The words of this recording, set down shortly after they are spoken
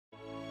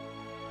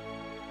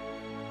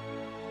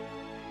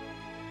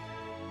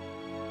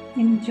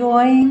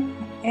enjoying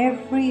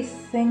every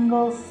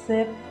single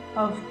sip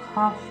of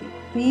coffee,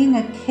 being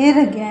a kid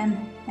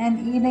again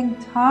and eating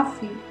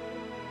toffee,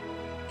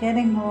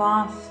 getting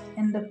lost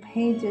in the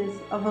pages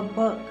of a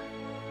book,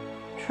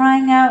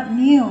 trying out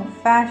new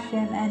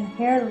fashion and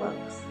hair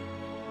looks,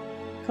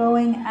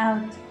 going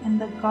out in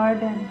the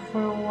garden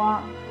for a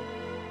walk,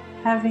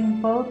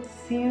 having both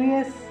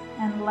serious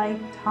and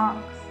light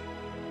talks,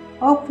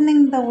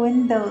 opening the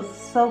windows,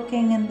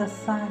 soaking in the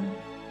sun,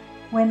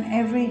 when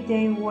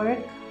everyday work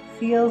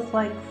feels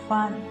like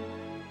fun,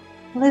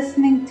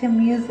 listening to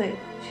music,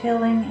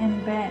 chilling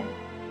in bed,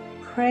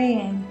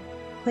 praying,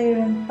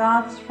 clearing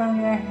thoughts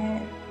from your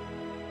head,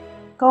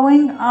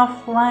 going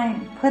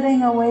offline,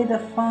 putting away the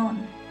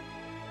phone,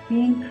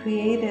 being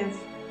creative,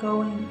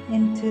 going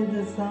into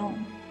the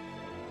zone.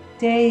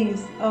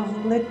 Days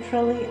of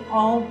literally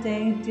all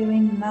day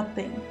doing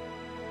nothing.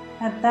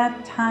 At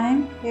that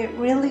time, it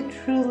really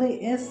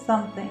truly is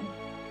something.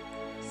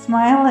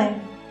 Smiling,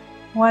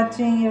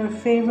 watching your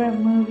favorite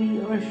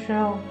movie or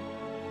show.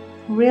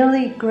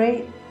 Really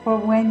great for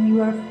when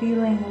you are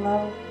feeling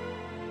low.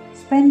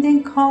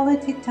 Spending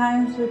quality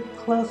times with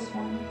close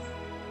ones.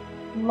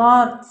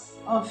 Lots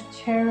of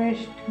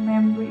cherished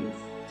memories,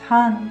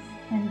 tons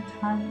and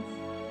tons.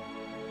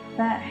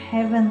 That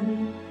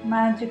heavenly,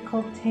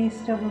 magical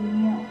taste of a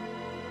meal.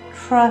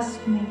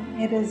 Trust me,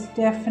 it is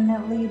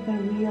definitely the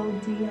real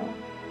deal.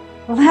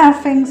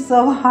 Laughing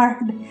so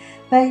hard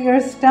that your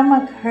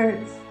stomach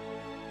hurts.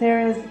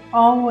 There is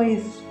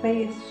always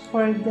space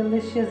for a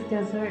delicious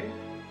dessert.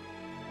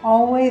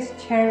 Always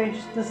cherish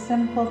the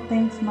simple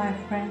things, my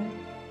friend.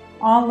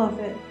 All of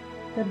it,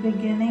 the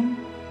beginning,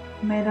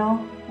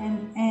 middle,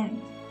 and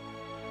end.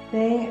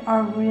 They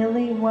are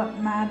really what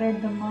matter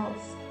the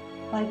most,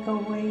 like a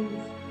wave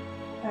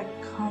that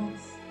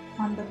comes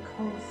on the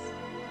coast.